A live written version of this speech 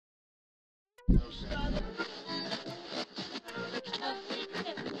I'm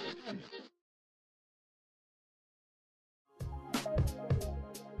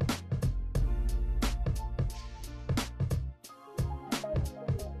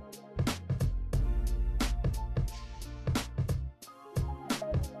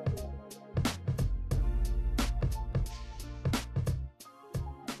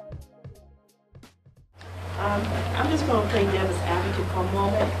just going to play devil's advocate for a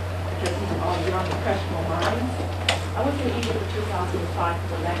moment because these are all young professional minds. I was in Egypt in 2005 for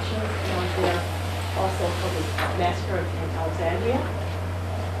the elections, and I was there also for the massacre in Alexandria.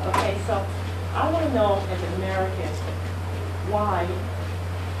 Okay, so I want to know as Americans why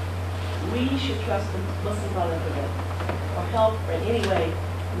we should trust the Muslim Brotherhood or help in any way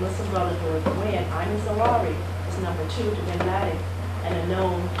the Muslim Brotherhood when Ayman Zawahiri is number 2 to Bin Laden and a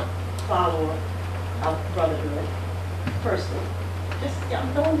known follower of Brotherhood, firstly. Just,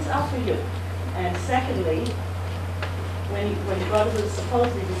 I'm throwing this out for you. And secondly, when Brotherhood is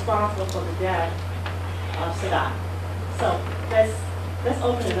supposedly responsible for the death of Sadat. So let's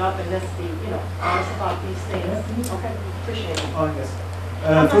open it up and let's be, honest about these things. Okay, appreciate it. Oh, yes.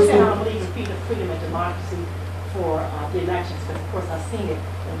 I'm not saying I don't believe in freedom and democracy for the elections, but of course I've seen it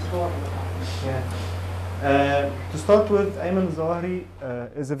and it's horrible. Yeah. To start with, Ayman Zawahiri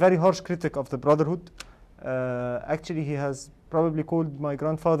is a very harsh critic of the Brotherhood. Actually, he has probably called my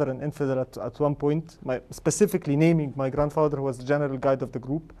grandfather an infidel at one point, specifically naming my grandfather, who was the general guide of the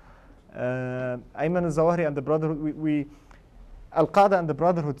group. Ayman Zawahiri and the Brotherhood, Al-Qaeda and the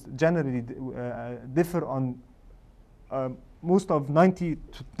Brotherhood generally differ on most of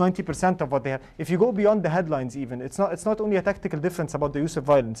 90% of what they have. If you go beyond the headlines even, it's not only a tactical difference about the use of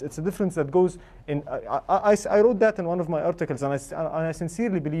violence, it's a difference that goes in, I wrote that in one of my articles, and I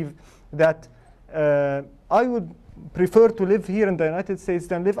sincerely believe that I would prefer to live here in the United States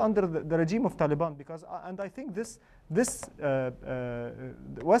than live under the regime of Taliban, because, and I think this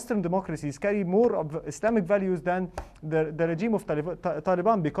Western democracies carry more of Islamic values than the regime of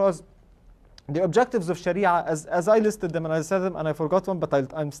Taliban, because the objectives of Sharia, as I listed them and I said them and I forgot one, but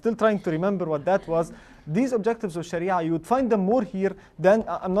I'm still trying to remember what that was. These objectives of Sharia, you would find them more here than,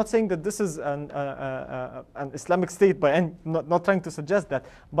 I'm not saying that this is an Islamic state by any, not trying to suggest that,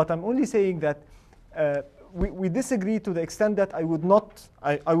 but I'm only saying that we disagree to the extent that I would not,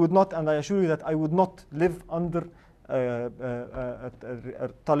 and I assure you that I would not live under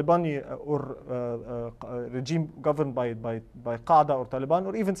Talibani or regime governed by Qaeda or Taliban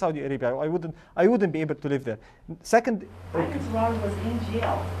or even Saudi Arabia. I wouldn't be able to live there. Second, Ayman Zawahiri was in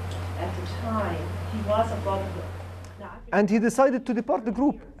jail at the time. He was a Brotherhood. And he decided to depart the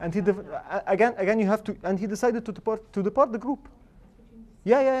group. And he again you have to. And he decided to depart the group.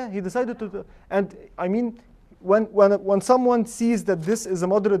 Yeah. He decided to. And I mean, when someone sees that this is a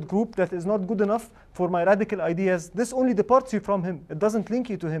moderate group that is not good enough for my radical ideas, this only departs you from him. It doesn't link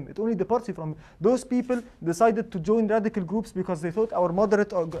you to him. It only departs you from him. Those people decided to join radical groups because they thought our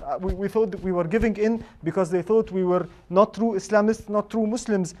moderate, we thought that we were giving in because they thought we were not true Islamists, not true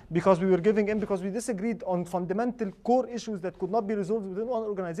Muslims, because we were giving in because we disagreed on fundamental core issues that could not be resolved within one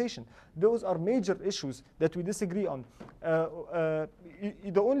organization. Those are major issues that we disagree on.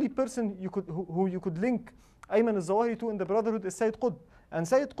 The only person who you could link Ayman al-Zawahiri to in the Brotherhood is Sayyid Qutb. And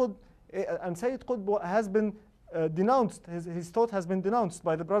Sayyid Qutb has been denounced, his thought has been denounced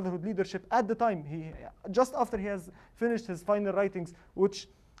by the Brotherhood leadership at the time, just after he has finished his final writings, which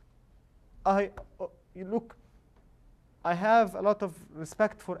look, I have a lot of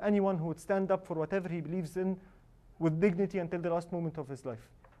respect for anyone who would stand up for whatever he believes in with dignity until the last moment of his life,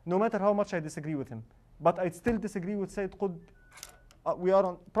 no matter how much I disagree with him. But I still disagree with Sayyid Qutb. We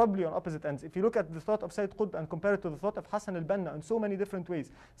are probably on opposite ends. If you look at the thought of Sayyid Qutb and compare it to the thought of Hassan al-Banna in so many different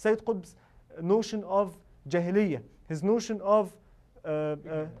ways, Sayyid Qutb's notion of jahiliyyah, his notion of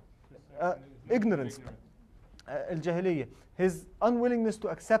ignorance, al-jahiliyyah, his unwillingness to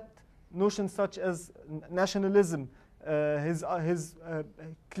accept notions such as nationalism,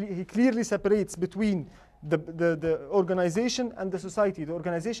 he clearly separates between the organization and the society. The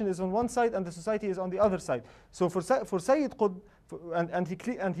organization is on one side and the society is on the other side. So for Sayyid Qutb,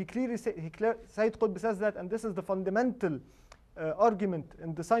 Sayyid Qutb says that, and this is the fundamental argument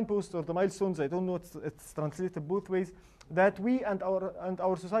in the signpost or the milestones, I don't know, it's translated both ways. that we and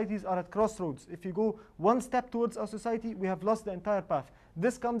our societies are at crossroads. If you go one step towards our society, we have lost the entire path.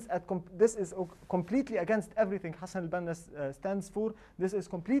 This comes at this is completely against everything Hassan al-Banna stands for. This is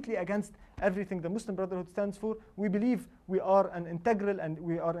completely against everything the Muslim Brotherhood stands for. We believe we are an integral and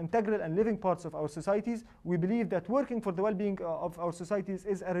living parts of our societies. We believe that working for the well-being of our societies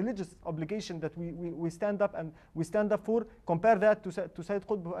is a religious obligation that we stand up for. Compare that to Sayyid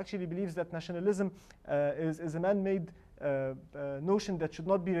Qutb, who actually believes that nationalism is a man-made notion that should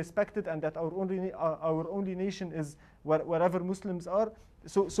not be respected, and that our only nation is wherever Muslims are.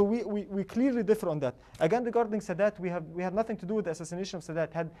 So we clearly differ on that. Again, regarding Sadat, we had nothing to do with the assassination of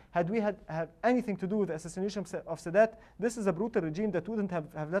Sadat. Had we had anything to do with the assassination of Sadat, this is a brutal regime that wouldn't have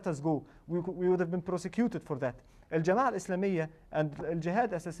let us go. We would have been prosecuted for that. Al-Jama'ah al-Islamiyya and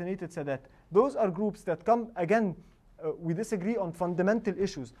Al-Jihad assassinated Sadat. Those are groups that come, again, we disagree on fundamental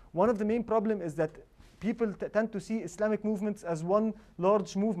issues. One of the main problems is that people tend to see Islamic movements as one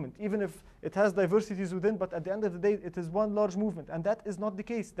large movement, even if it has diversities within, but at the end of the day, it is one large movement. And that is not the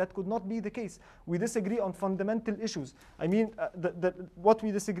case. That could not be the case. We disagree on fundamental issues. I mean, what we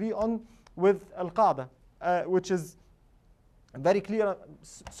disagree on with Al-Qaeda, which is very clear.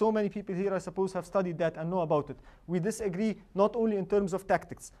 So many people here, I suppose, have studied that and know about it. We disagree not only in terms of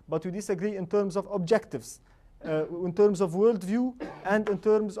tactics, but we disagree in terms of objectives, in terms of worldview, and in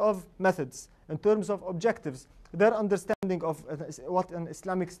terms of methods. In terms of objectives, their understanding of what an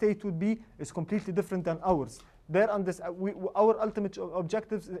Islamic state would be is completely different than ours. Our ultimate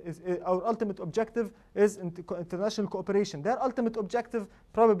objective is international cooperation. Their ultimate objective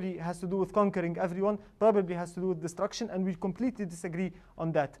probably has to do with conquering everyone, probably has to do with destruction, and we completely disagree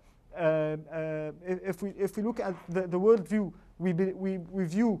on that. If we look at the worldview, we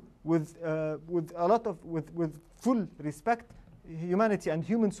view with full respect humanity and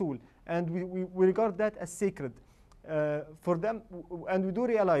human soul, and we regard that as sacred for them. And we do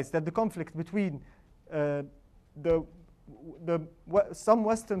realize that the conflict between some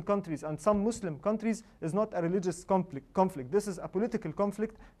Western countries and some Muslim countries is not a religious conflict. This is a political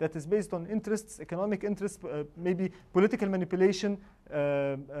conflict that is based on interests, economic interests, maybe political manipulation,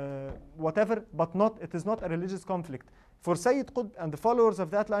 whatever, but it is not a religious conflict. For Sayyid Qutb and the followers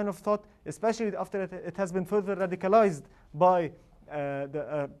of that line of thought, especially after it has been further radicalized by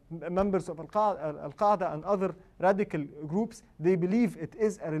the members of Al-Qaeda and other radical groups, they believe it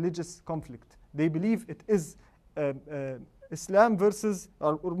is a religious conflict. They believe it is Islam versus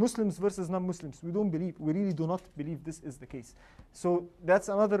or Muslims versus non-Muslims. We really do not believe this is the case. So that's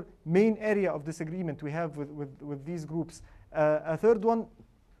another main area of disagreement we have with these groups. A third one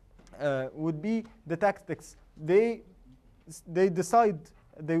would be the tactics. They decide,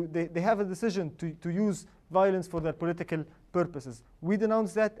 they have a decision to use violence for their political purposes. We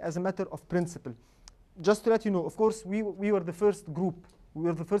denounce that as a matter of principle. Just to let you know, of course, we were the first group, we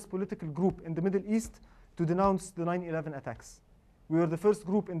were the first political group in the Middle East to denounce the 9/11 attacks. We were the first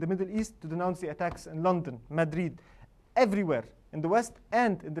group in the Middle East to denounce the attacks in London, Madrid, everywhere in the West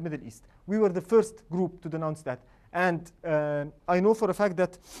and in the Middle East. We were the first group to denounce that. And I know for a fact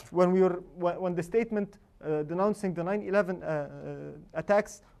that when the statement denouncing the 9/11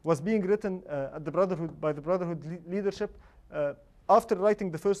 attacks was being written at the Brotherhood by the Brotherhood leadership, after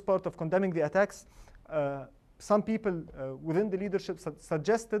writing the first part of condemning the attacks, some people within the leadership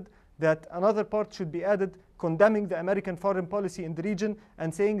suggested that another part should be added condemning the American foreign policy in the region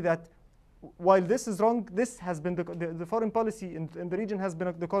and saying that while this is wrong, this has been the foreign policy in the region has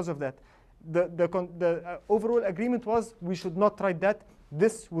been the cause of that. The overall agreement was we should not try that.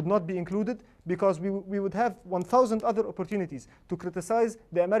 This would not be included because we would have 1,000 other opportunities to criticize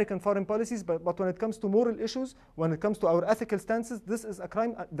the American foreign policies, but when it comes to moral issues, when it comes to our ethical stances, this is a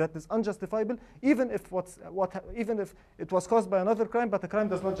crime that is unjustifiable, even if it was caused by another crime, but a crime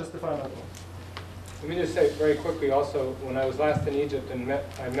does not justify another one. Let me just say very quickly also, when I was last in Egypt and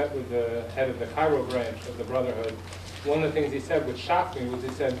I met with the head of the Cairo branch of the Brotherhood, one of the things he said which shocked me was he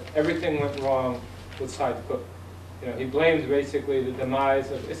said everything went wrong with Sayyid Qutb. You know, he blames basically the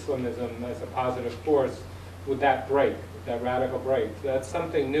demise of Islamism as a positive force with that break, with that radical break. So that's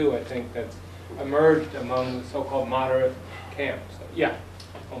something new, I think, that's emerged among the so-called moderate camps. So, yeah.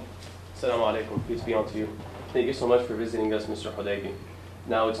 Assalamu alaikum, peace be unto you. Thank you so much for visiting us, Mr. Houdaiby.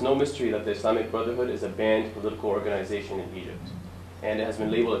 Now, it's no mystery that the Islamic Brotherhood is a banned political organization in Egypt, and it has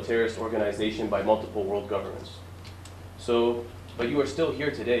been labeled a terrorist organization by multiple world governments. So, but you are still here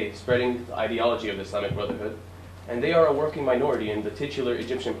today spreading the ideology of the Islamic Brotherhood, and they are a working minority in the titular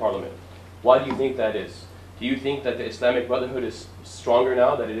Egyptian parliament. Why do you think that is? Do you think that the Islamic Brotherhood is stronger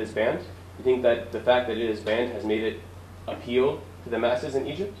now that it is banned? Do you think that the fact that it is banned has made it appeal to the masses in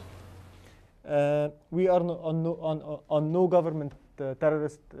Egypt? We are on no government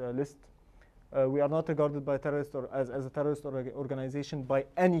terrorist list. We are not regarded by terrorist or as a terrorist organization by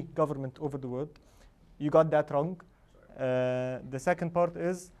any government over the world. You got that wrong. The second part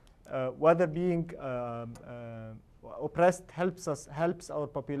is whether being oppressed helps our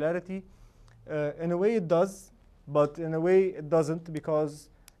popularity. In a way it does, but in a way it doesn't, because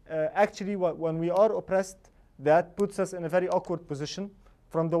actually when we are oppressed, that puts us in a very awkward position.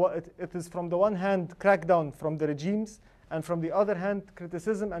 It is from the one hand crackdown from the regimes, and from the other hand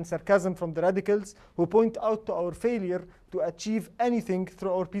criticism and sarcasm from the radicals who point out to our failure to achieve anything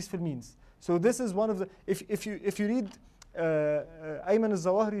through our peaceful means. So this is one of the, if you read Ayman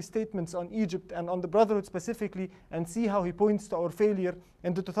al-Zawahiri's statements on Egypt and on the Brotherhood specifically, and see how he points to our failure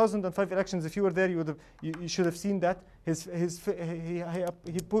in the 2005 elections. If you were there, you should have seen that.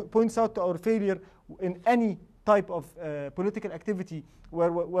 He points out to our failure in any type of political activity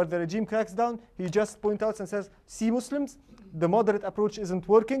where the regime cracks down. He just points out and says, see Muslims, the moderate approach isn't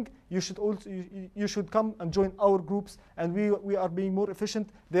working. You should come and join our groups, and we are being more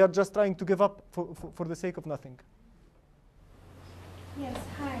efficient. They are just trying to give up for the sake of nothing. Yes,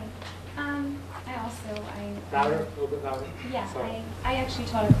 hi. Louder, a little bit louder. Yeah, Sorry. I actually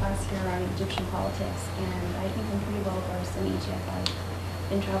taught a class here on Egyptian politics, and I think I'm pretty well versed in Egypt. I've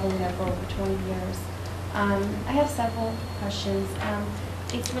been traveling there for over 20 years. I have several questions.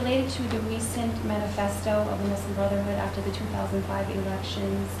 It's related to the recent manifesto of the Muslim Brotherhood after the 2005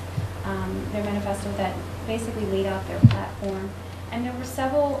 elections, their manifesto that basically laid out their platform. And there were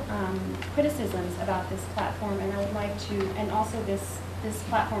several criticisms about this platform, and I would like to, and also this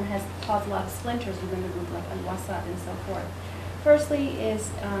platform has caused a lot of splinters within the group, like Al-Wasat and so forth. Firstly is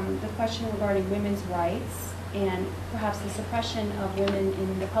the question regarding women's rights and perhaps the suppression of women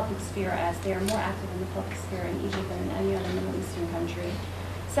in the public sphere, as they are more active in the public sphere in Egypt than in any other Middle Eastern country.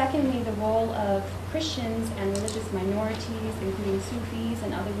 Secondly, the role of Christians and religious minorities, including Sufis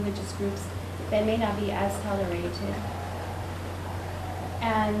and other religious groups that may not be as tolerated.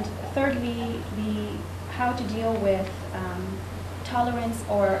 And thirdly, how to deal with tolerance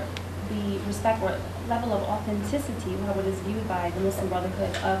or the respect or level of authenticity, how it is viewed by the Muslim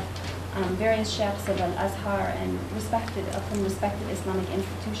Brotherhood of various sheikhs of Al-Azhar and from respected Islamic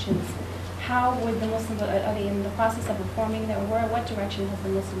institutions. How would the Muslim Brotherhood, are they in the process of reforming their work? What direction has the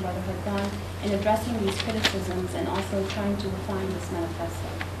Muslim Brotherhood gone in addressing these criticisms and also trying to refine this manifesto?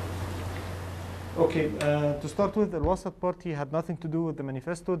 Okay, to start with, the Al-Wasat party had nothing to do with the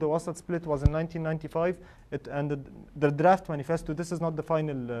manifesto. The Wasat split was in 1995, and the draft manifesto, this is not the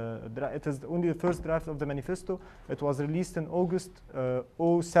final draft, it is only the first draft of the manifesto. It was released in August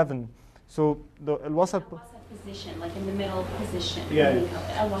 07. So the Al-Wasat position, like in the middle position. Yeah.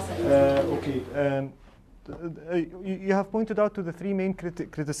 Al-Wasat okay. You have pointed out to the three main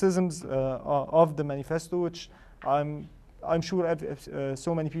criticisms of the manifesto, which I'm sure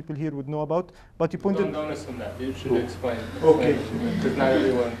so many people here would know about, but you pointed. Don't assume that. You should explain. Okay. Because not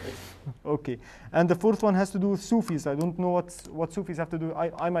everyone. Okay, and the fourth one has to do with Sufis. I don't know what Sufis have to do.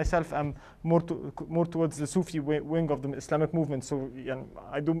 I myself am more towards the Sufi wing of the Islamic movement, so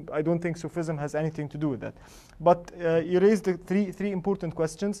I don't think Sufism has anything to do with that. But you raised the three important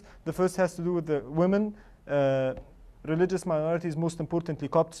questions. The first has to do with the women, religious minorities, most importantly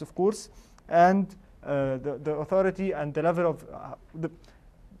Copts, of course, and the authority and the level of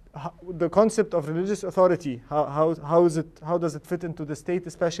the concept of religious authority. How does it fit into the state,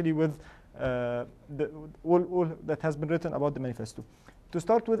 especially with all that has been written about the manifesto. To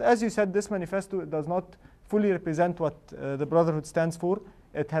start with, as you said, this manifesto does not fully represent what the Brotherhood stands for.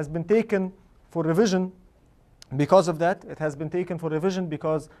 It has been taken for revision. Because of that, it has been taken for revision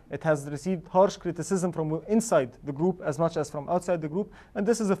because it has received harsh criticism from inside the group as much as from outside the group. And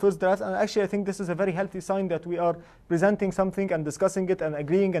this is the first draft. And actually, I think this is a very healthy sign that we are presenting something and discussing it and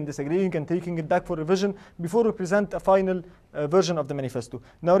agreeing and disagreeing and taking it back for revision before we present a final version of the manifesto.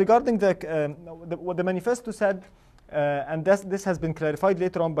 Now, regarding what the manifesto said, and this has been clarified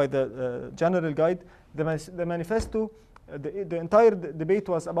later on by the general guide, the manifesto, the entire debate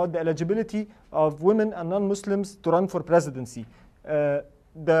was about the eligibility of women and non-Muslims to run for presidency.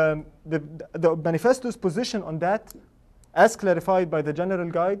 The manifesto's position on that, as clarified by the general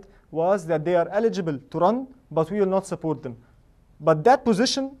guide, was that they are eligible to run, but we will not support them. But that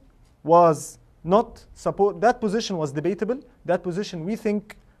position was that position was debatable. That position, we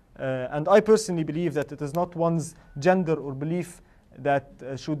think, and I personally believe that it is not one's gender or belief that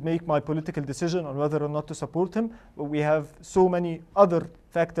should make my political decision on whether or not to support him. But we have so many other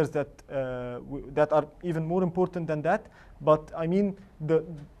factors that that are even more important than that. But I mean, the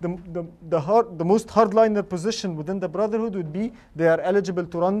most hardliner position within the Brotherhood would be they are eligible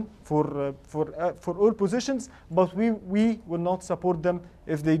to run for all positions, but we will not support them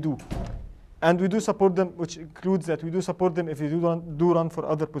if they do. And we do support them, which includes that we do support them if they do run for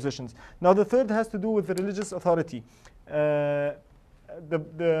other positions. Now, the third has to do with the religious authority. There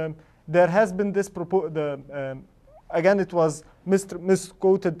has been this again, it was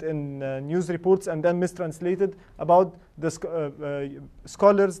misquoted in news reports and then mistranslated about the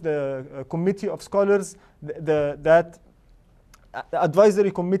scholars, the committee of scholars, the advisory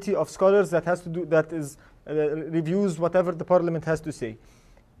committee of scholars that reviews whatever the parliament has to say.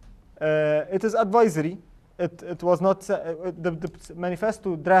 It is advisory. It was not, the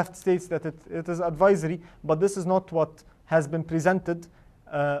manifesto draft states that it is advisory, but this is not what has been presented.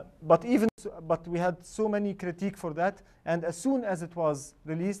 But we had so many critique for that, and as soon as it was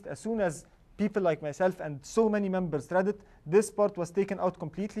released, as soon as people like myself and so many members read it, this part was taken out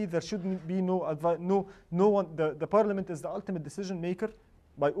completely. There shouldn't be no one. The parliament is the ultimate decision maker.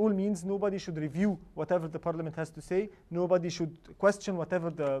 By all means, nobody should review whatever the parliament has to say. Nobody should question whatever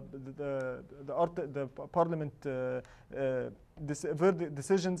the parliament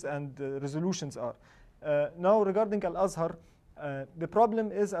decisions and resolutions are. Now, regarding Al-Azhar, the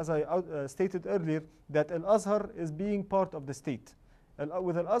problem is, as I stated earlier, that Al-Azhar is being part of the state.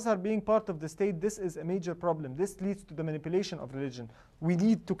 With Al-Azhar being part of the state, this is a major problem. This leads to the manipulation of religion. We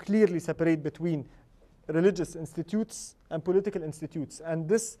need to clearly separate between religious institutes and political institutes, and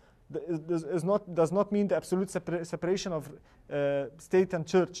this does not mean the absolute separation of state and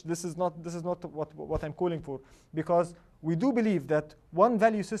church. This is not what I'm calling for, because we do believe that one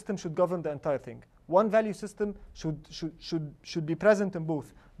value system should govern the entire thing. One value system should be present in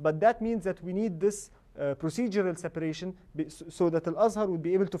both, but that means that we need this procedural separation so that Al-Azhar would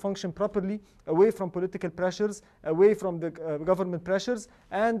be able to function properly away from political pressures, away from the government pressures,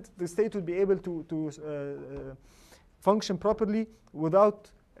 and the state would be able to function properly without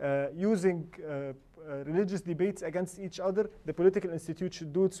using religious debates against each other. The political institute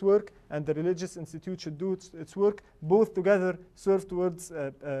should do its work, and the religious institute should do its work. Both together serve towards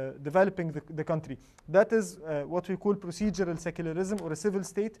developing the country. That is what we call procedural secularism, or a civil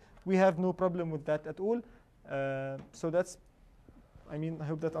state. We have no problem with that at all. So that's, I mean, I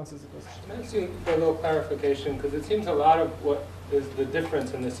hope that answers the question. Can I ask you for a little clarification? Because it seems a lot of what is the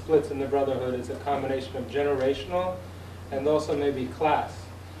difference in the splits in the Brotherhood is a combination of generational and also maybe class.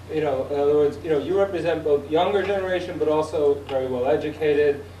 In other words, you represent both younger generation, but also very well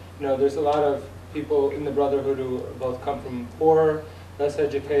educated. There's a lot of people in the Brotherhood who both come from poorer, less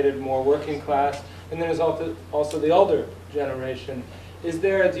educated, more working class, and then there's also the older generation. Do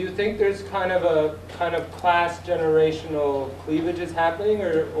you think there's kind of class generational cleavages happening,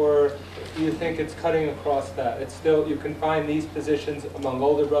 or do you think it's cutting across that? It's still, you can find these positions among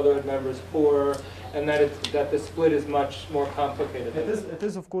older Brotherhood members, poorer, and that the split is much more complicated? It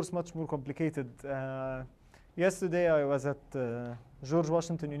is of course much more complicated. Yesterday I was at George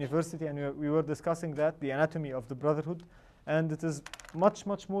Washington University, and we were discussing the anatomy of the Brotherhood, and it is much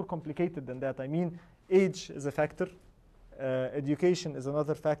more complicated than that. I mean, age is a factor, education is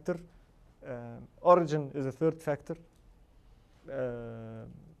another factor, origin is a third factor,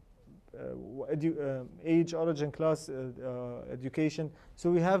 age, origin, class, education. So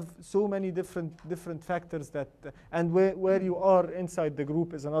we have so many different factors that, and where you are inside the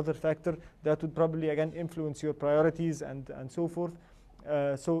group is another factor that would probably again influence your priorities and so forth.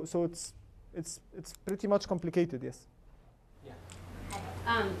 So it's pretty much complicated, yes.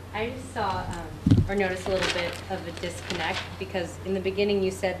 I just saw or noticed a little bit of a disconnect, because in the beginning you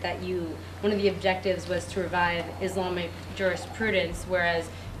said that one of the objectives was to revive Islamic jurisprudence, whereas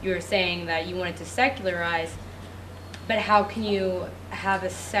you were saying that you wanted to secularize. But how can you have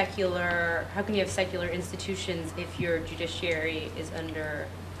secular institutions if your judiciary is under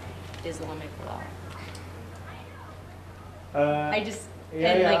Islamic law?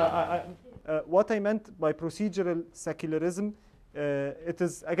 What I meant by procedural secularism, it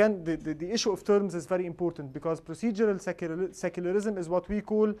is, again, the issue of terms is very important, because procedural secularism is what we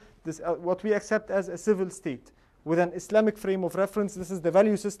call this, what we accept as a civil state with an Islamic frame of reference. This is the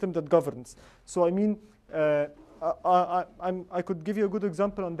value system that governs. So I mean, I could give you a good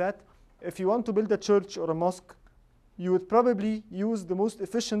example on that. If you want to build a church or a mosque, you would probably use the most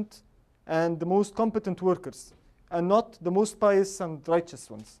efficient and the most competent workers, and not the most pious and righteous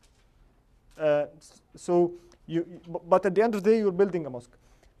ones. But at the end of the day, you're building a mosque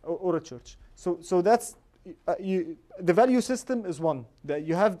or a church. So that's the value system is one.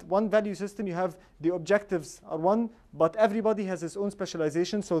 You have one value system, you have the objectives are one, but everybody has his own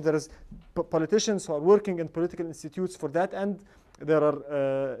specialization. So there is politicians who are working in political institutes for that, and there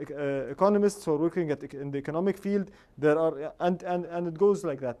are economists who are working in the economic field. There are, and it goes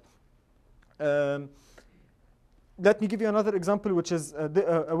like that. Let me give you another example, which is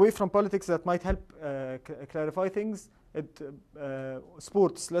away from politics, that might help clarify things.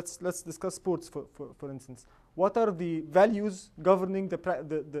 Sports. Let's discuss sports for instance. What are the values governing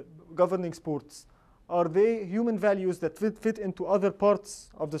the governing sports? Are they human values that fit into other parts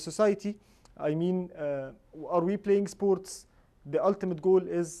of the society? I mean, are we playing sports? The ultimate goal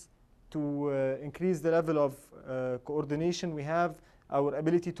is to increase the level of coordination we have, our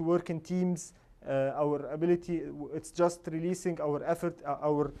ability to work in teams, our ability. It's just releasing our effort,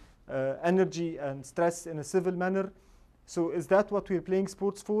 our energy and stress in a civil manner. So is that what we're playing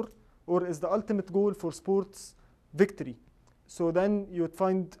sports for? Or is the ultimate goal for sports victory? So then you would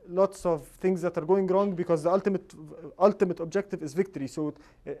find lots of things that are going wrong, because the ultimate objective is victory. So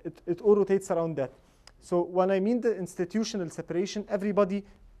it all rotates around that. So when I mean the institutional separation, everybody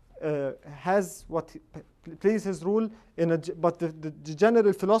has what plays his role in but the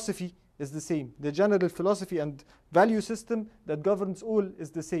general philosophy is the same. The general philosophy and value system that governs all is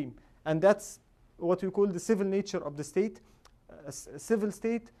the same. And that's what we call the civil nature of the state, a civil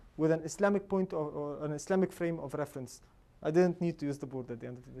state with an Islamic point or an Islamic frame of reference. I didn't need to use the board at the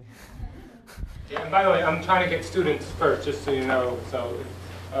end of the day. Yeah, and by the way, I'm trying to get students first, just so you know, so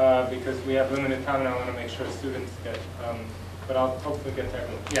because we have limited time and I want to make sure students get, but I'll hopefully get to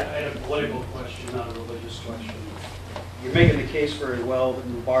everyone. Yeah, I had a political question, not a religious question. You're making the case very well that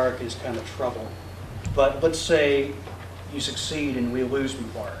Mubarak is kind of trouble. But let's say you succeed and we lose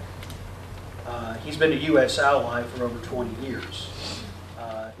Mubarak. He's been a U.S. ally for over 20 years.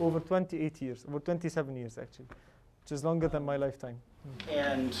 Over 28 years, over 27 years actually, which is longer than my lifetime.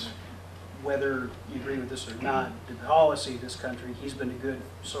 And whether you agree with this or not, the policy of this country, he's been a good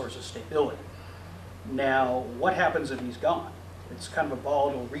source of stability. Now, what happens if he's gone? It's kind of a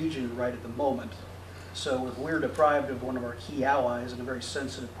volatile region right at the moment. So if we're deprived of one of our key allies in a very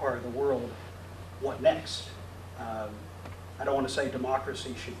sensitive part of the world, what next? I don't want to say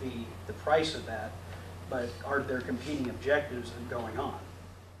democracy should be the price of that, but are there competing objectives that are going on?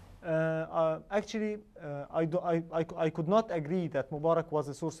 Actually, I could not agree that Mubarak was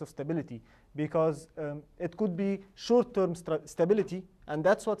a source of stability, because it could be short-term stability, and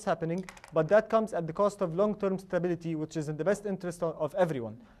that's what's happening, but that comes at the cost of long-term stability, which is in the best interest of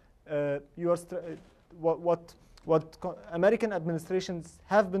everyone. What American administrations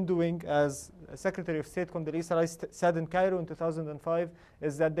have been doing, as Secretary of State Condoleezza Rice said in Cairo in 2005,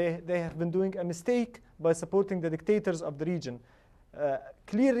 is that they have been doing a mistake by supporting the dictators of the region.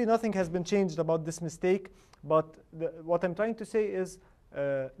 Clearly, nothing has been changed about this mistake, but what I'm trying to say is,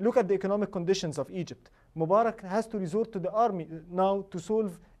 look at the economic conditions of Egypt. Mubarak has to resort to the army now to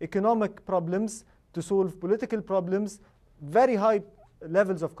solve economic problems, to solve political problems, very high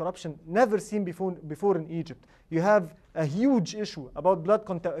levels of corruption never seen before in Egypt. You have a huge issue about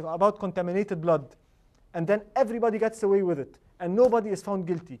about contaminated blood, and then everybody gets away with it, and nobody is found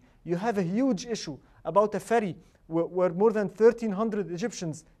guilty. You have a huge issue about a ferry where more than 1,300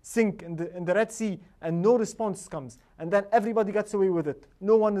 Egyptians sink in the Red Sea, and no response comes, and then everybody gets away with it.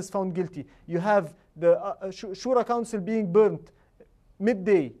 No one is found guilty. You have the Shura Council being burnt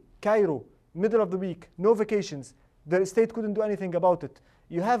midday, Cairo, middle of the week, no vacations. The state couldn't do anything about it.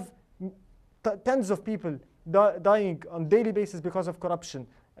 You have tens of people dying on a daily basis because of corruption.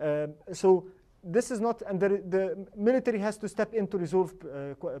 So this is not, and the military has to step in to resolve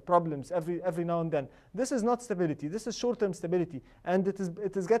problems every now and then. This is not stability. This is short-term stability, and it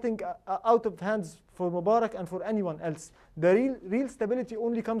is getting out of hands for Mubarak and for anyone else. The real stability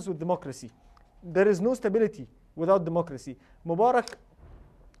only comes with democracy. There is no stability without democracy. Mubarak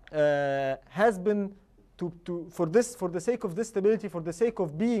has been for the sake of this stability, for the sake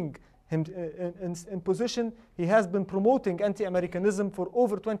of being in position, he has been promoting anti-Americanism for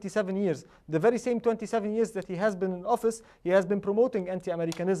over 27 years. The very same 27 years that he has been in office, he has been promoting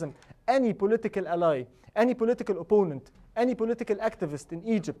anti-Americanism. Any political ally, any political opponent, any political activist in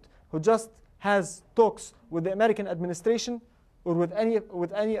Egypt who just has talks with the American administration or with any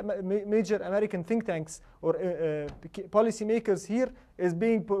major American think tanks or policymakers here is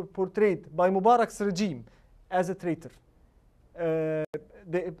being portrayed by Mubarak's regime as a traitor.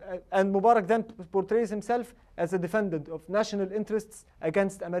 And Mubarak then portrays himself as a defendant of national interests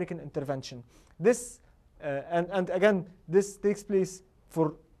against American intervention. This, and again, this takes place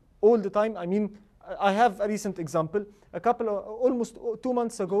for all the time. I mean, I have a recent example. Almost 2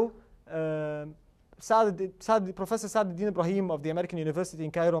 months ago, Professor Saad Ibrahim of the American University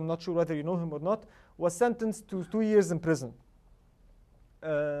in Cairo, I'm not sure whether you know him or not, was sentenced to 2 years in prison.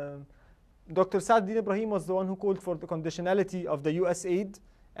 Dr. Saad Ibrahim was the one who called for the conditionality of the US aid,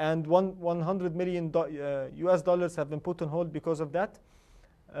 and $100 million US dollars have been put on hold because of that.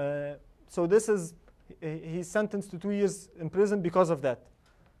 So he's sentenced to 2 years in prison because of that.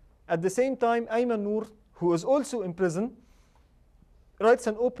 At the same time, Ayman Noor, who is also in prison, writes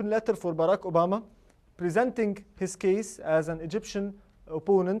an open letter for Barack Obama, presenting his case as an Egyptian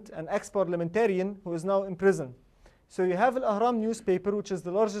opponent, an ex-parliamentarian who is now in prison. So you have Al-Ahram newspaper, which is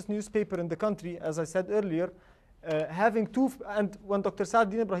the largest newspaper in the country, as I said earlier, having and when Dr.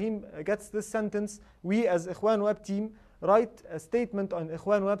 Saad Ibrahim gets this sentence, we as Ikhwan Web team write a statement on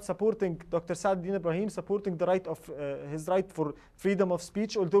Ikhwan Web supporting Dr. Saad Ibrahim, supporting the right of his right for freedom of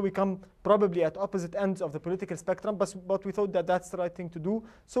speech, although we come probably at opposite ends of the political spectrum, but we thought that that's the right thing to do,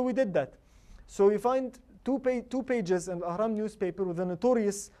 so we did that. So we find two pages in the Ahram newspaper with a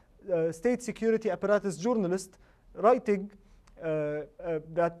notorious state security apparatus journalist writing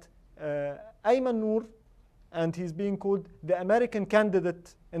that Ayman Noor, and he's being called the American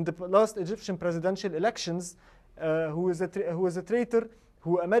candidate in the last Egyptian presidential elections, who is a traitor,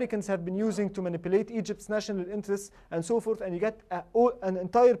 who Americans have been using to manipulate Egypt's national interests and so forth, and you get an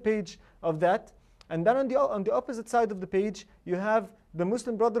entire page of that. And then on the opposite side of the page, you have the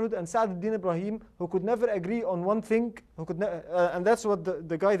Muslim Brotherhood and Saad Ibrahim, who could never agree on one thing, and that's what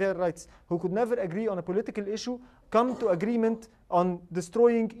the guy there writes, who could never agree on a political issue, come to agreement on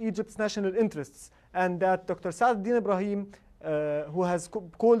destroying Egypt's national interests. And that Dr. Saad Ibrahim, who has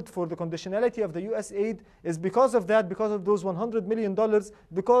called for the conditionality of the US aid, is because of that, because of those $100 million,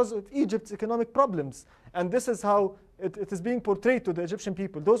 because of Egypt's economic problems. And this is how it is being portrayed to the Egyptian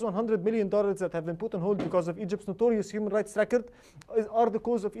people. Those $100 million that have been put on hold because of Egypt's notorious human rights record are the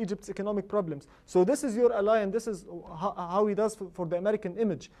cause of Egypt's economic problems. So this is your ally, and this is how he does for the American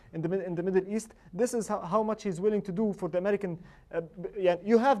image in the Middle East. This is how much he's willing to do for the American.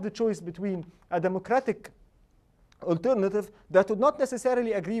 You have the choice between a democratic alternative that would not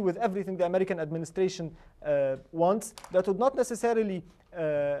necessarily agree with everything the American administration wants, that would not necessarily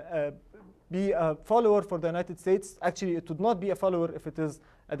be a follower for the United States. Actually, it would not be a follower if it is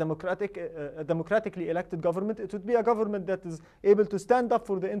a democratically elected government. It would be a government that is able to stand up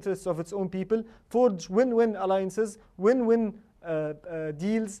for the interests of its own people, forge win-win alliances, win-win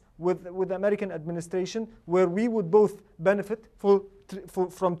deals with the American administration, where we would both benefit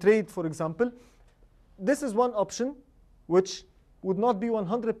from trade, for example. This is one option, which would not be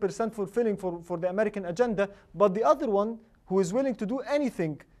 100% fulfilling for the American agenda, but the other one, who is willing to do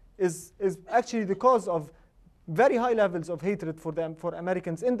anything, is actually the cause of very high levels of hatred for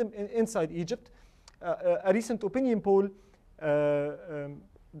Americans inside Egypt. A recent opinion poll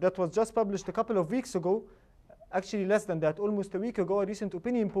that was just published a couple of weeks ago, actually less than that, almost a week ago, a recent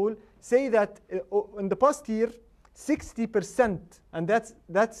opinion poll say that in the past year, 60%, and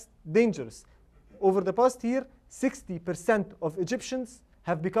that's dangerous. Over the past year, 60% of Egyptians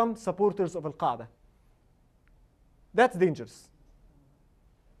have become supporters of Al-Qaeda. That's dangerous.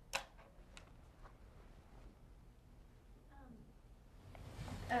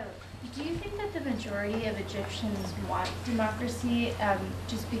 Do you think that the majority of Egyptians want democracy,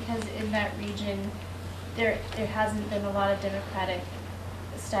 just because in that region there hasn't been a lot of democratic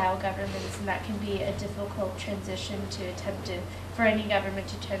style governments, and that can be a difficult transition to for any government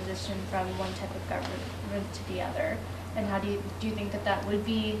to transition from one type of government to the other? And how do you think that would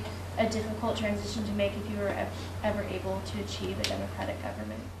be a difficult transition to make if you were ever able to achieve a democratic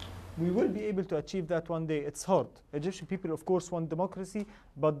government? We will be able to achieve that one day. It's hard. Egyptian people, of course, want democracy,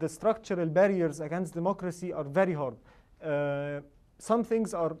 but the structural barriers against democracy are very hard. Some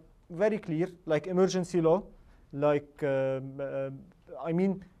things are very clear, like emergency law, like, I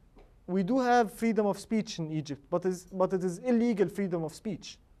mean, we do have freedom of speech in Egypt, but it is illegal freedom of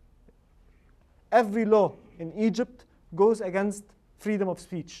speech. Every law in Egypt goes against freedom of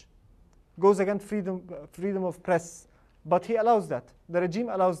speech, goes against freedom of press. But he allows that. The regime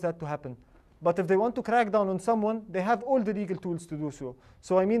allows that to happen. But if they want to crack down on someone, they have all the legal tools to do so.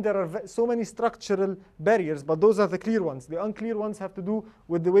 So I mean, there are so many structural barriers, but those are the clear ones. The unclear ones have to do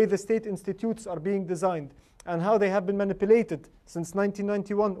with the way the state institutes are being designed and how they have been manipulated since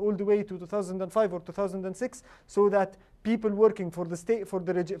 1991 all the way to 2005 or 2006, so that people working for the state, for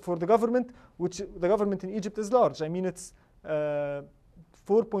the government, which the government in Egypt is large. I mean, it's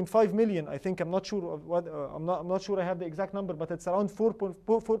 4.5 million, I think. I'm not sure of what. I'm not sure I have the exact number, but it's around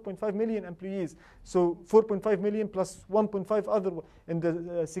 4.5 million employees. So 4.5 million plus 1.5 other in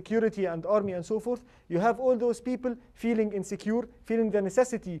the security and army and so forth. You have all those people feeling insecure, feeling the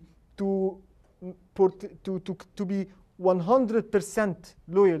necessity to to be 100%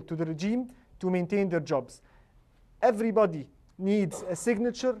 loyal to the regime to maintain their jobs. Everybody needs a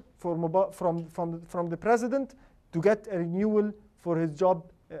signature from the president to get a renewal for his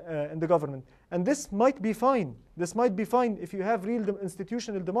job in the government. And this might be fine. This might be fine if you have real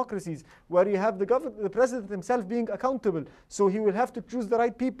institutional democracies where you have the president himself being accountable. So he will have to choose the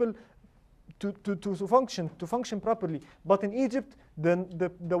right people to function properly. But in Egypt,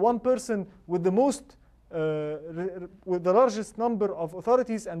 the one person with the most with the largest number of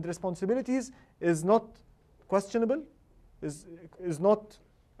authorities and responsibilities is not questionable, is not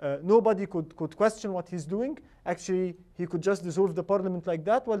nobody could question what he's doing. Actually, he could just dissolve the parliament like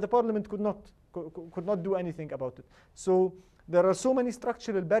that, while the parliament could not do anything about it. So there are so many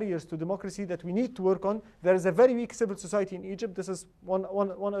structural barriers to democracy that we need to work on. There is a very weak civil society in Egypt. This is one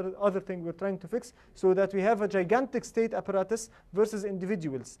other thing we're trying to fix, so that we have a gigantic state apparatus versus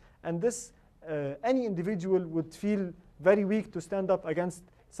individuals. And this, any individual would feel very weak to stand up against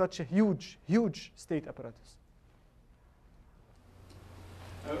such a huge state apparatus.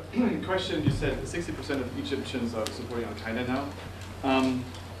 Question, you said 60% of Egyptians are supporting Al-Qaeda now.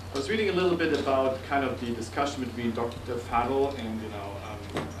 I was reading a little bit about kind of the discussion between Dr. Fadl and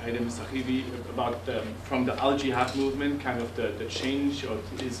Adam Sahibi about from the Al-Jihad movement, kind of the change, or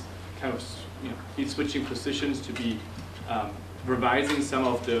is kind of he's switching positions to be revising some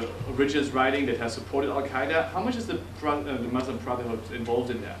of the original writing that has supported Al-Qaeda. How much is the Muslim Brotherhood involved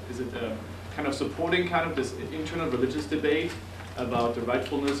in that? Is it kind of supporting kind of this internal religious debate about the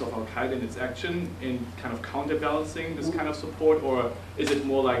rightfulness of Al-Qaeda and its action in kind of counterbalancing this kind of support, or is it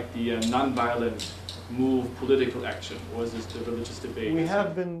more like the non-violent move, political action, or is this the religious debate? We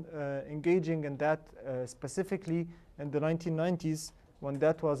have been engaging in that specifically in the 1990s, when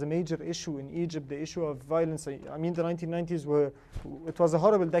that was a major issue in Egypt, the issue of violence. I mean, the 1990s it was a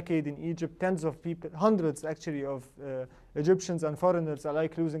horrible decade in Egypt. Tens of people, hundreds actually of Egyptians and foreigners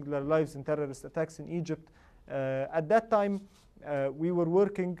alike losing their lives in terrorist attacks in Egypt. At that time, we were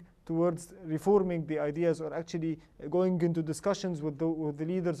working towards reforming the ideas, or actually going into discussions with the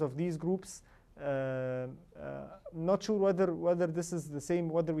leaders of these groups. Not sure whether this is the same,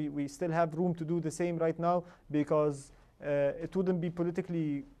 whether we still have room to do the same right now, because it wouldn't be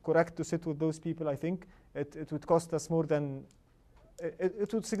politically correct to sit with those people. I think it would cost us more than,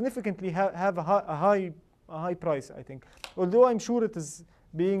 it would significantly have a high price, I think. Although I'm sure it is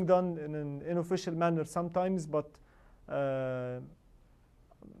being done in an unofficial manner sometimes, but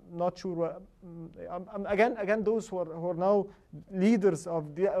not sure. Again, those who are now leaders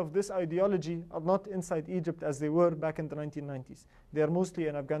of this ideology are not inside Egypt as they were back in the 1990s. They are mostly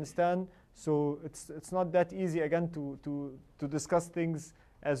in Afghanistan, so it's not that easy again to discuss things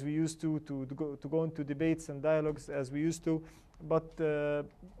as we used to go into debates and dialogues as we used to. But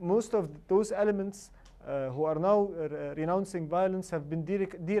most of those elements who are now renouncing violence have been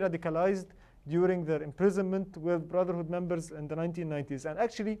de-radicalized during their imprisonment with Brotherhood members in the 1990s. And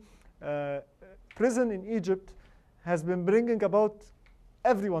actually, prison in Egypt has been bringing about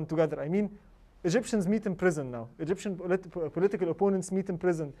everyone together. I mean, Egyptians meet in prison now. Egyptian political opponents meet in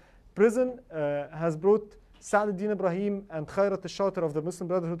prison. Prison has brought Saad Ibrahim and Khairat al-Shatir of the Muslim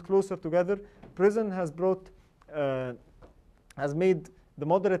Brotherhood closer together. Prison has brought, has made the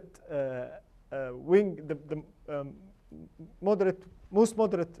moderate wing, the most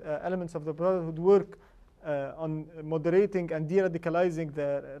moderate elements of the Brotherhood work on moderating and de-radicalizing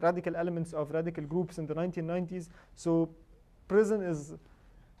the radical elements of radical groups in the 1990s. So prison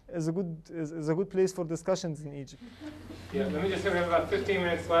is a good place for discussions in Egypt. Yeah, let me just say we have about 15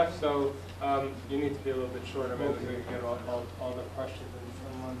 minutes left, so you need to be a little bit shorter, maybe so we can get all the questions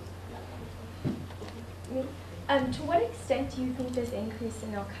in one. To what extent do you think this increase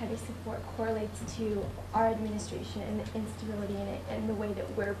in Al-Qaeda support correlates to our administration and the instability in it and the way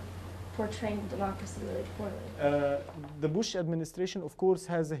that we're portraying democracy really poorly? The Bush administration, of course,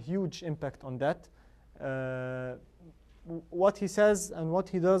 has a huge impact on that. What he says and what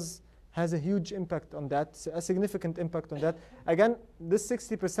he does has a huge impact on that, a significant impact on that. Again, this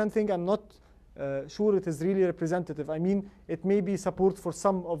 60% thing, I'm not sure it is really representative. I mean, it may be support for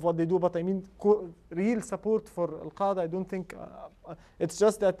some of what they do, but I mean, real support for Al-Qaeda, I don't think. It's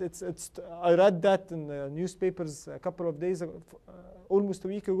just that I read that in the newspapers a couple of days ago, almost a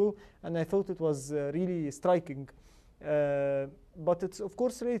week ago, and I thought it was really striking. But it's of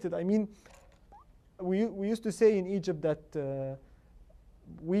course related. I mean, we used to say in Egypt that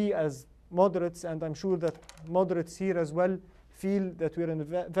we as moderates, and I'm sure that moderates here as well, feel that we're in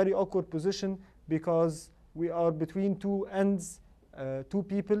a very awkward position because we are between two ends, two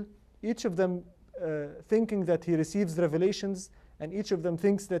people, each of them thinking that he receives revelations and each of them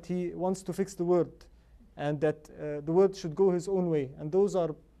thinks that he wants to fix the world, and that the world should go his own way. And those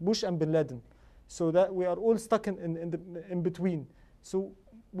are Bush and Bin Laden. So that we are all stuck in between. So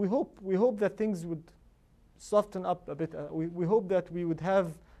we hope that things would soften up a bit. We hope that we would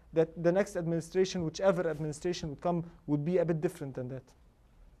have, that the next administration, whichever administration would come, would be a bit different than that.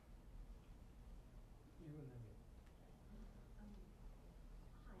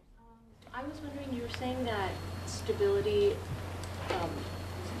 I was wondering, you were saying that stability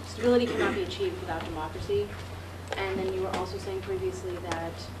cannot be achieved without democracy, and then you were also saying previously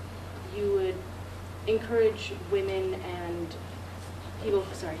that you would encourage women and people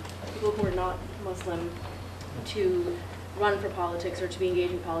who are not Muslim to run for politics or to be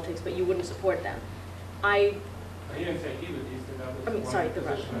engaged in politics, but you wouldn't support them. He didn't say he would, he said that was I mean, one sorry, of the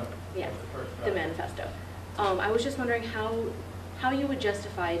position of yeah, the first the draft. manifesto. I was just wondering how you would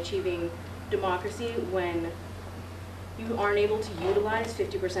justify achieving democracy when you aren't able to utilize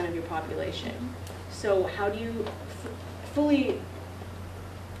 50% of your population. So how do you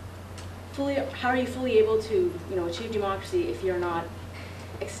how are you fully able to, achieve democracy if you're not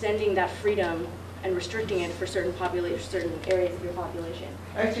extending that freedom and restricting it for certain areas of your population?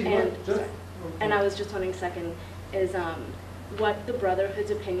 Actually, And I was just wondering, second, is what the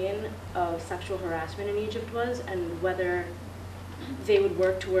Brotherhood's opinion of sexual harassment in Egypt was, and whether they would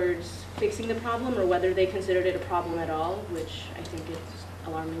work towards fixing the problem, or whether they considered it a problem at all, which I think it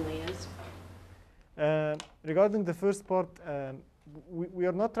alarmingly is. Regarding the first part, we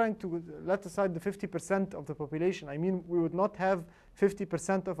are not trying to let aside the 50% of the population. I mean, we would not have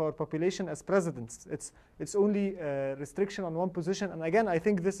 50% of our population as presidents. It's only a restriction on one position. And again, I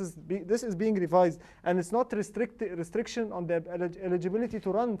think this is being revised, and it's not restriction on the eligibility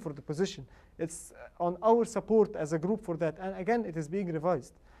to run for the position. It's on our support as a group for that. And again, it is being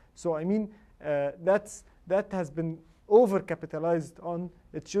revised. So I mean, that has been over-capitalized on.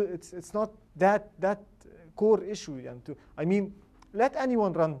 It's not that core issue. I mean, let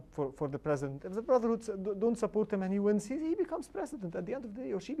anyone run for the president. If the Brotherhood don't support him and he wins, he becomes president at the end of the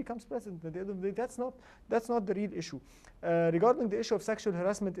day, or she becomes president at the end of the day. That's not the real issue. Regarding the issue of sexual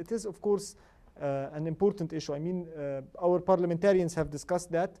harassment, it is, of course, an important issue. I mean, our parliamentarians have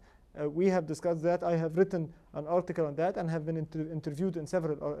discussed that. We have discussed that. I have written an article on that and have been interviewed in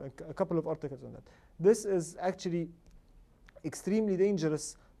a couple of articles on that. This is actually extremely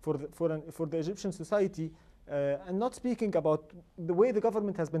dangerous for the Egyptian society. And not speaking about the way the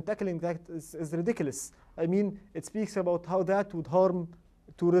government has been tackling that is ridiculous. I mean, it speaks about how that would harm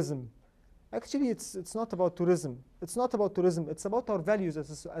tourism. Actually, it's not about tourism. It's not about tourism. It's about our values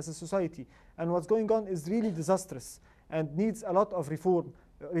as a society. And what's going on is really disastrous and needs a lot of reform.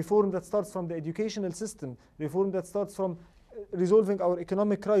 Reform that starts from the educational system. Reform that starts from resolving our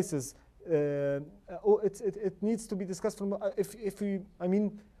economic crisis. It needs to be discussed from,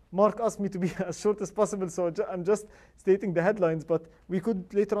 Mark asked me to be as short as possible, so I'm just stating the headlines, but we could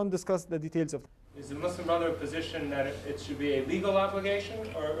later on discuss the details of it. Is the Muslim Brotherhood position that it should be a legal obligation,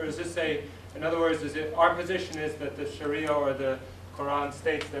 or is this in other words, our position is that the Sharia or the Quran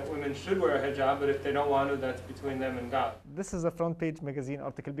states that women should wear a hijab, but if they don't want to, that's between them and God? This is a front page magazine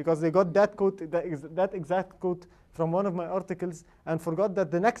article because they got that quote, that exact quote from one of my articles, and forgot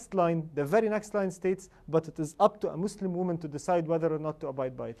that the very next line states, but it is up to a Muslim woman to decide whether or not to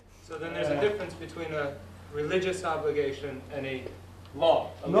abide by it. So then there's a difference between a religious obligation and a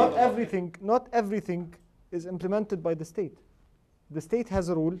law. Not everything is implemented by the state. The state has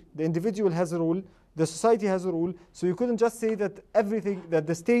a rule, the individual has a rule, the society has a rule, so you couldn't just say that that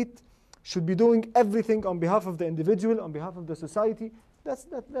the state should be doing everything on behalf of the individual, on behalf of the society. That's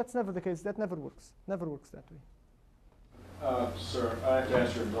never the case. That never works. Never works that way. Sir, I have to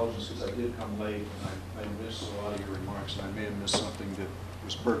ask your indulgence because I did come late and I missed a lot of your remarks, and I may have missed something that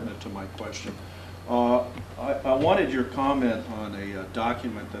was pertinent to my question. I wanted your comment on a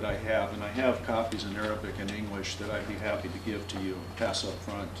document that I have, and I have copies in Arabic and English that I'd be happy to give to you and pass up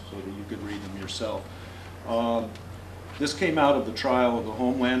front so that you could read them yourself. This came out of the trial of the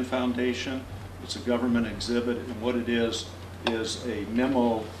Homeland Foundation. It's a government exhibit, and what it is a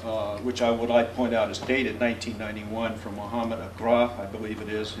memo, which I would like to point out is dated 1991 from Mohammed Agra, I believe it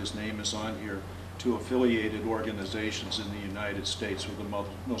is, his name is on here, to affiliated organizations in the United States with the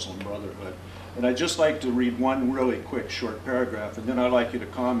Muslim Brotherhood. And I'd just like to read one really quick short paragraph, and then I'd like you to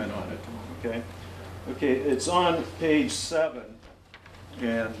comment on it, okay? Okay, it's on page 7,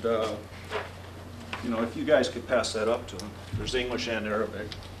 and if you guys could pass that up to him. There's English and Arabic.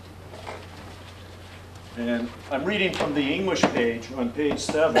 And I'm reading from the English page on page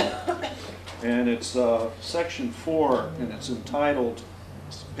 7, and it's section 4, and it's entitled,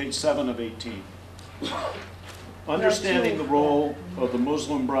 page 7 of 18. understanding the role of the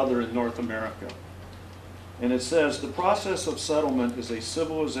Muslim Brother in North America. And it says, the process of settlement is a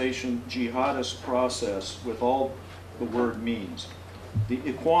civilization jihadist process with all the word means. The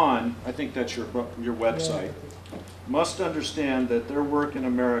Ikhwan, I think that's your website, must understand that their work in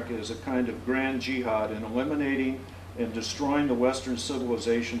America is a kind of grand jihad in eliminating and destroying the Western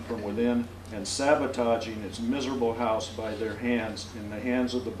civilization from within and sabotaging its miserable house by their hands in the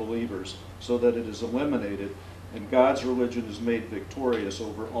hands of the believers so that it is eliminated and God's religion is made victorious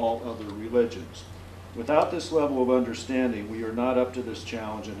over all other religions. Without this level of understanding, we are not up to this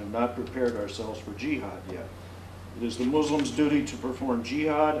challenge and have not prepared ourselves for jihad yet. It is the Muslim's duty to perform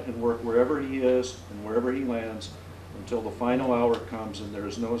jihad and work wherever he is and wherever he lands until the final hour comes and there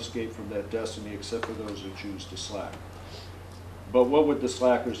is no escape from that destiny except for those who choose to slack. But what would the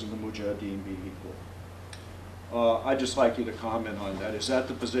slackers and the mujahideen be equal? I'd just like you to comment on that. Is that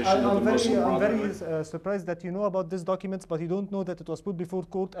the position of the Muslim Brotherhood? I'm very surprised that you know about these documents, but you don't know that it was put before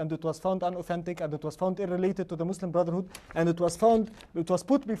court and it was found unauthentic and it was found irrelated to the Muslim Brotherhood and it was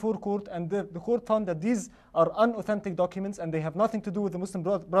put before court and the court found that these are unauthentic documents and they have nothing to do with the Muslim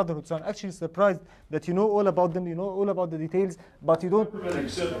Brotherhood. So I'm actually surprised that you know all about them, you know all about the details, but you don't. Government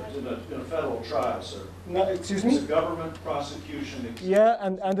exhibit in a federal trial, sir. No, excuse me? It's a government prosecution exhibit. Yeah,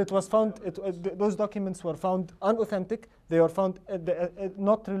 and it was found, those documents were found unauthentic. They are found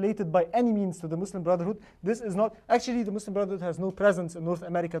not related by any means to the Muslim Brotherhood. This is not, actually the Muslim Brotherhood has no presence in North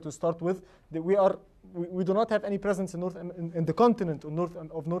America to start with. We do not have any presence in the continent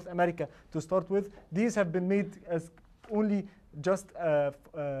of North America to start with. These have been made as only just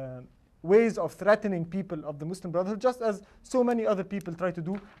ways of threatening people of the Muslim Brotherhood, just as so many other people try to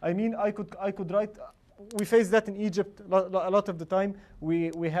do. I mean, I could write. We face that in Egypt a lot of the time.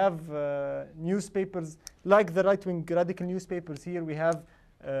 We have newspapers like the right-wing radical newspapers here. We have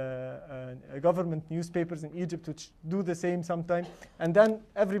government newspapers in Egypt which do the same sometimes, and then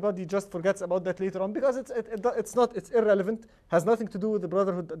everybody just forgets about that later on because it's irrelevant, has nothing to do with the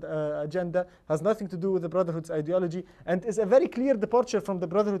Brotherhood agenda, has nothing to do with the Brotherhood's ideology, and is a very clear departure from the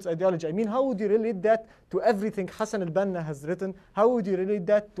Brotherhood's ideology. I mean, how would you relate that to everything Hassan al-Banna has written? How would you relate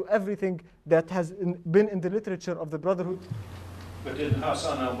that to everything that has been in the literature of the Brotherhood? But didn't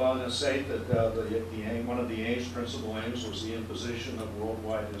Hassan al-Banna say that one of the principal aims was the imposition of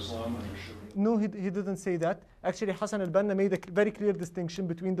worldwide Islam under Sharia? No, he didn't say that. Actually, Hassan al-Banna made a very clear distinction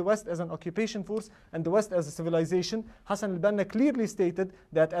between the West as an occupation force and the West as a civilization. Hassan al-Banna clearly stated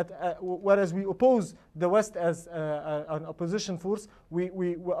that whereas we oppose the West as an opposition force,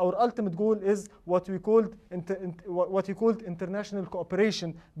 our ultimate goal is what he called international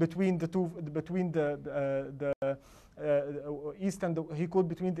cooperation between the two, between the East and he called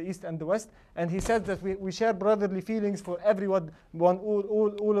between the East and the West, and he said that we share brotherly feelings for everyone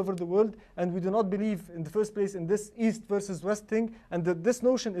all over the world, and we do not believe in the first place in this East versus West thing, and this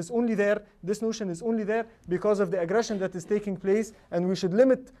notion is only there. This notion is only there because of the aggression that is taking place, and we should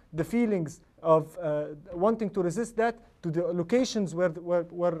limit the feelings of wanting to resist that to the locations where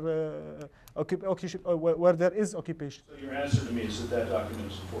there is occupation. So your answer to me is that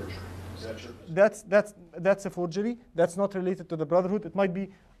document is a forgery. Is that your position? That's a forgery. That's not related to the Brotherhood. It might be,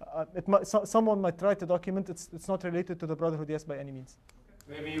 someone might try to document. It's not related to the Brotherhood, yes, by any means.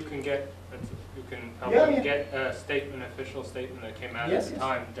 Maybe you can get help get a statement, official statement that came out at the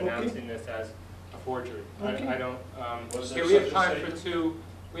time denouncing this as a forgery. Okay. I don't. Here we have time for two.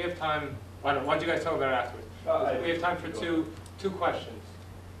 We have time. Why don't you guys talk about it afterwards? We have time for two questions.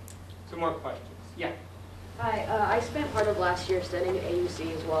 Two more questions. Yeah. Hi, I spent part of last year studying at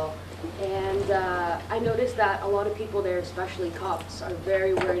AUC as well, and I noticed that a lot of people there, especially Copts, are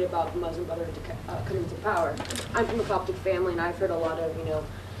very worried about the Muslim Brotherhood coming to power. I'm from a Coptic family, and I've heard a lot of,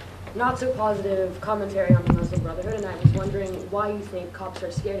 not so positive commentary on the Muslim Brotherhood, and I was wondering why you think Copts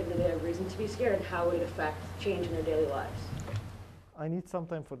are scared, and do they have reason to be scared, and how would it affect change in their daily lives? I need some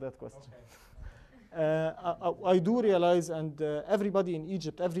time for that question. I do realize, and everybody in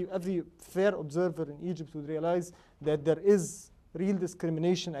Egypt, every fair observer in Egypt would realize that there is real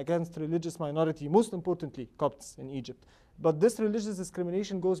discrimination against religious minority, most importantly, Copts in Egypt. But this religious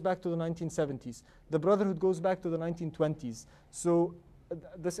discrimination goes back to the 1970s. The Brotherhood goes back to the 1920s. So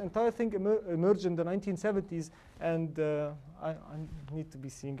this entire thing emerged in the 1970s, and I need to be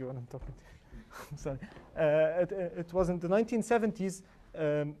seeing you when I'm talking to you. I'm sorry. It was in the 1970s.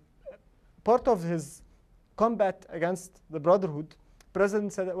 Part of his combat against the Brotherhood,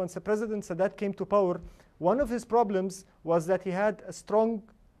 once President Sadat came to power, one of his problems was that he had a strong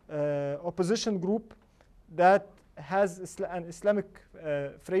opposition group that has an Islamic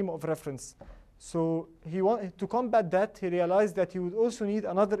frame of reference. So he wanted to combat that. He realized that he would also need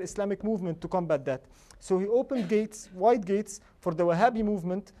another Islamic movement to combat that. So he opened gates, wide gates, for the Wahhabi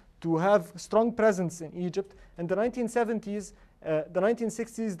movement to have strong presence in Egypt. In the 1970s, the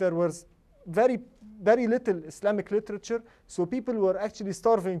 1960s, there was very little Islamic literature, so people were actually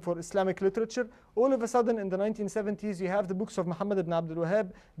starving for Islamic literature. All of a sudden, in the 1970s, you have the books of Muhammad ibn Abdul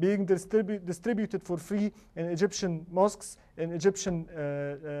Wahhab being distributed for free in Egyptian mosques, in Egyptian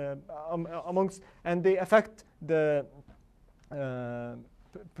amongst, and they affect the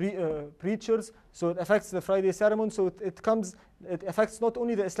preachers, so it affects the Friday ceremony, so it affects not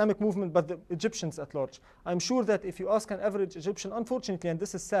only the Islamic movement but the Egyptians at large. I'm sure that if you ask an average Egyptian, unfortunately, and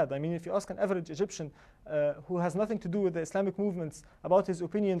this is sad, I mean, if you ask an average Egyptian who has nothing to do with the Islamic movements about his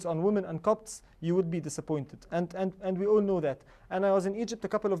opinions on women and Copts, you would be disappointed, and we all know that. And I was in Egypt a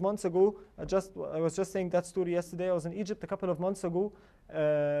couple of months ago, I was just saying that story yesterday. I was in Egypt a couple of months ago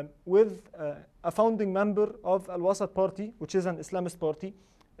with a founding member of Al-Wasat Party, which is an Islamist party.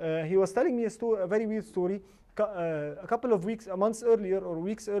 He was telling me a very weird story. A couple of months earlier or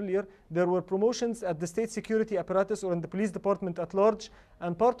weeks earlier, there were promotions at the state security apparatus or in the police department at large,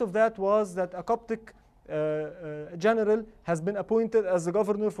 and part of that was that a Coptic general has been appointed as the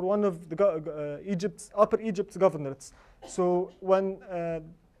governor for one of the Upper Egypt's governorates. So when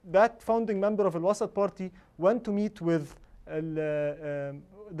that founding member of Al-Wasat Party went to meet with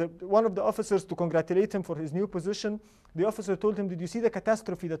one of the officers to congratulate him for his new position, the officer told him, "Did you see the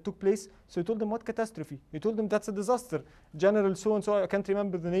catastrophe that took place?" So he told him, "What catastrophe?" He told him, "That's a disaster. General so-and-so, I can't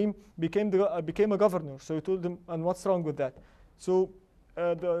remember the name, became a governor." So he told him, "And what's wrong with that?" So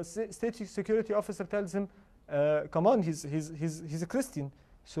the state security officer tells him, "Come on, he's a Christian."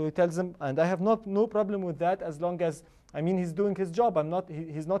 So he tells him, "And I have no problem with that as long as, I mean, he's doing his job.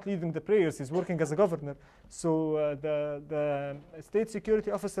 He's not leading the prayers. He's working as a governor." So the state security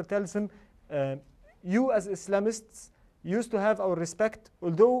officer tells him, "You as Islamists used to have our respect,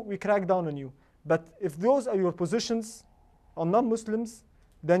 although we crack down on you. But if those are your positions on non-Muslims,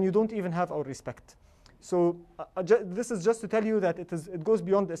 then you don't even have our respect." So this is just to tell you that it goes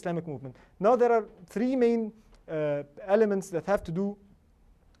beyond the Islamic movement. Now there are three main elements that have to do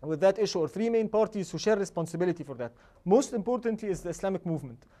with that issue, or three main parties who share responsibility for that. Most importantly is the Islamic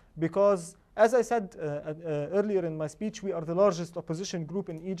movement, because as I said earlier in my speech, we are the largest opposition group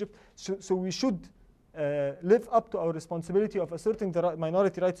in Egypt, so we should live up to our responsibility of asserting the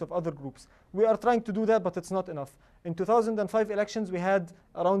minority rights of other groups. We are trying to do that, but it's not enough. In 2005 elections, we had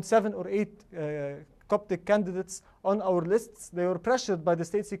around 7 or 8 Coptic candidates on our lists. They were pressured by the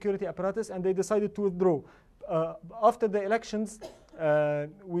state security apparatus and they decided to withdraw. After the elections,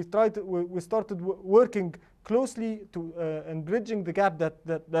 we started working closely and bridging the gap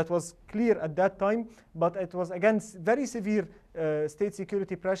that was clear at that time, but it was against very severe state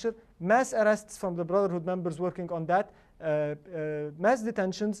security pressure, mass arrests from the Brotherhood members working on that, mass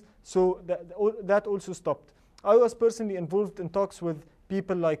detentions, so that also stopped. I was personally involved in talks with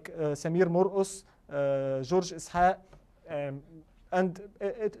people like Samir Mor'us, George Ishaq, and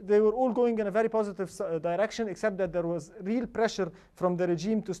they were all going in a very positive direction, except that there was real pressure from the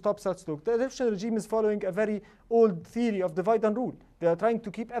regime to stop such talk. The Egyptian regime is following a very old theory of divide and rule. They are trying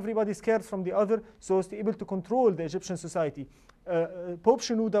to keep everybody scared from the other so as to be able to control the Egyptian society. Pope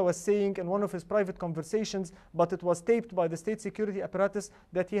Shenouda was saying in one of his private conversations, but it was taped by the state security apparatus,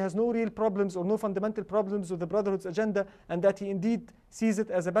 that he has no real problems or no fundamental problems with the Brotherhood's agenda, and that he indeed sees it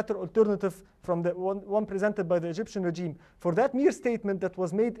as a better alternative from the one presented by the Egyptian regime. For that mere statement that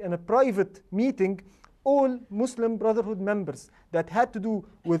was made in a private meeting, all Muslim Brotherhood members that had to do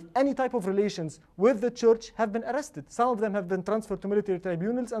with any type of relations with the church have been arrested. Some of them have been transferred to military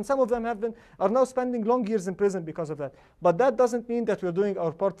tribunals, and some of them are now spending long years in prison because of that. But that doesn't mean that we're doing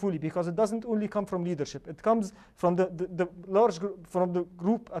our part fully, because it doesn't only come from leadership. It comes from the large group, from the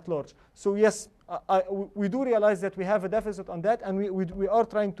group at large. So yes, we do realize that we have a deficit on that, and we are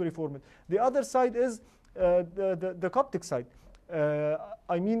trying to reform it. The other side is the Coptic side.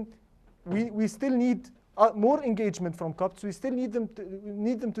 I mean, we still need more engagement from Copts. We still need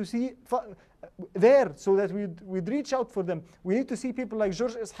them to see there, so that we'd reach out for them. We need to see people like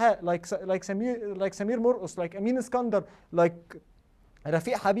George Ishaq, like Samir Mor'us, like Amin Iskandar, like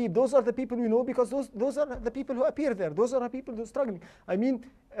Rafiq Habib. Those are the people we know, because those are the people who appear there. Those are the people who are struggling. I mean,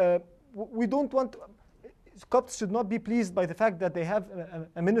 we don't want Copts should not be pleased by the fact that they have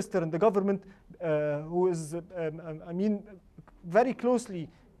a minister in the government who is, I mean, very closely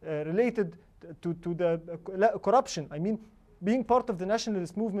related to the corruption. I mean, being part of the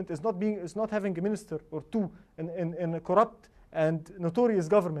nationalist movement is not having a minister or two in a corrupt and notorious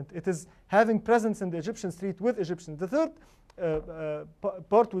government. It is having presence in the Egyptian street with Egyptians. The third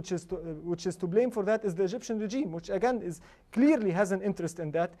part which is to blame for that is the Egyptian regime, which again clearly has an interest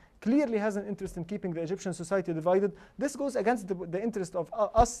in that, clearly has an interest in keeping the Egyptian society divided. This goes against the interest of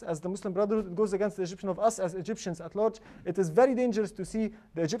us as the Muslim Brotherhood. It goes against the Egyptian of us as Egyptians at large. It is very dangerous to see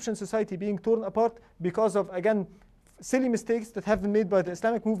the Egyptian society being torn apart because of, again, silly mistakes that have been made by the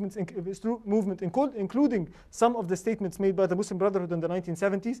Islamic movement, including some of the statements made by the Muslim Brotherhood in the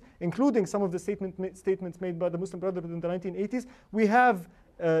 1970s, including some of the statements made by the Muslim Brotherhood in the 1980s. We have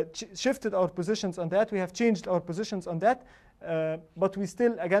shifted our positions on that. We have changed our positions on that. But we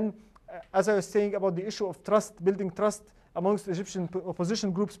still, again, as I was saying about the issue of trust, building trust amongst Egyptian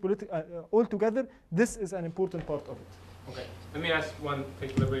opposition groups altogether, this is an important part of it. Okay, let me ask one,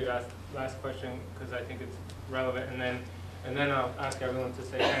 take liberty to ask last question because I think it's relevant, and then I'll ask everyone to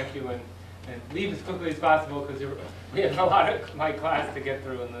say thank you and leave as quickly as possible because we have a lot of my class to get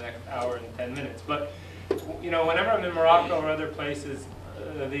through in the next hour and 10 minutes. But you know, whenever I'm in Morocco or other places,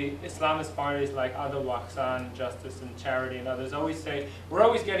 the Islamist parties like Adl Waqsan, Justice and Charity and others always say, we're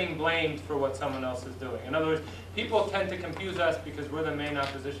always getting blamed for what someone else is doing. In other words, people tend to confuse us because we're the main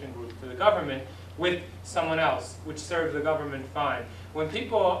opposition group to the government with someone else, which serves the government fine. When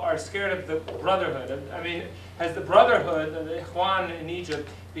people are scared of the Brotherhood, I mean, has the Brotherhood, the Ikhwan in Egypt,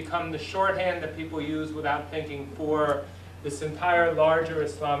 become the shorthand that people use without thinking for this entire larger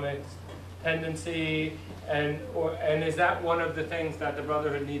Islamic tendency? And is that one of the things that the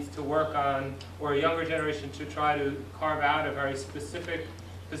Brotherhood needs to work on, or a younger generation should try to carve out a very specific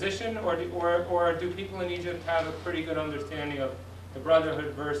position? Or do people in Egypt have a pretty good understanding of the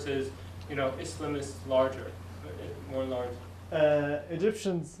Brotherhood versus, you know, Islamists more large?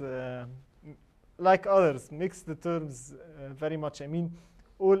 Egyptians, like others, mix the terms very much. I mean,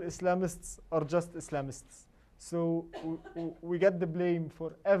 all Islamists are just Islamists. So we get the blame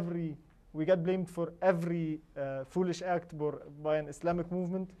for every foolish act by an Islamic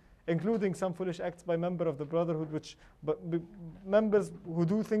movement, including some foolish acts by members of the Brotherhood, members who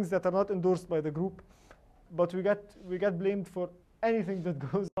do things that are not endorsed by the group. But we get blamed for anything that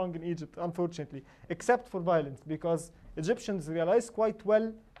goes wrong in Egypt, unfortunately, except for violence, because Egyptians realize quite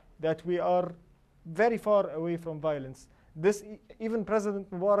well that we are very far away from violence. Even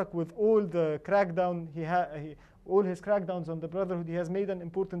President Mubarak, with all the crackdown all his crackdowns on the Brotherhood, he has made an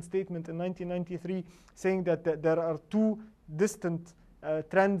important statement in 1993 saying that there are two distant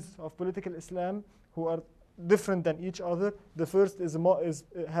trends of political Islam who are different than each other. The first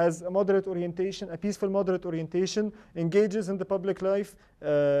has a moderate orientation, a peaceful moderate orientation, engages in the public life,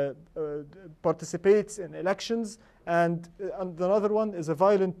 participates in elections, and another one is a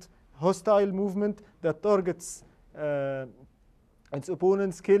violent, hostile movement that targets its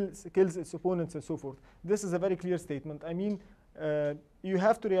opponents, kills its opponents, and so forth. This is a very clear statement. I mean, you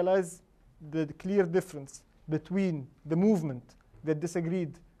have to realize the clear difference between the movement that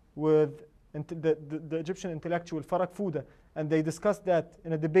disagreed with the Egyptian intellectual Farag Fouda, and they discussed that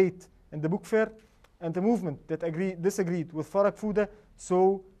in a debate in the book fair, and the movement that disagreed with Farag Fouda,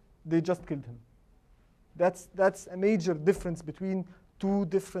 so they just killed him. That's a major difference between two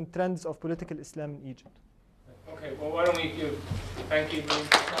different trends of political Islam in Egypt. Okay, well, why don't we thank you.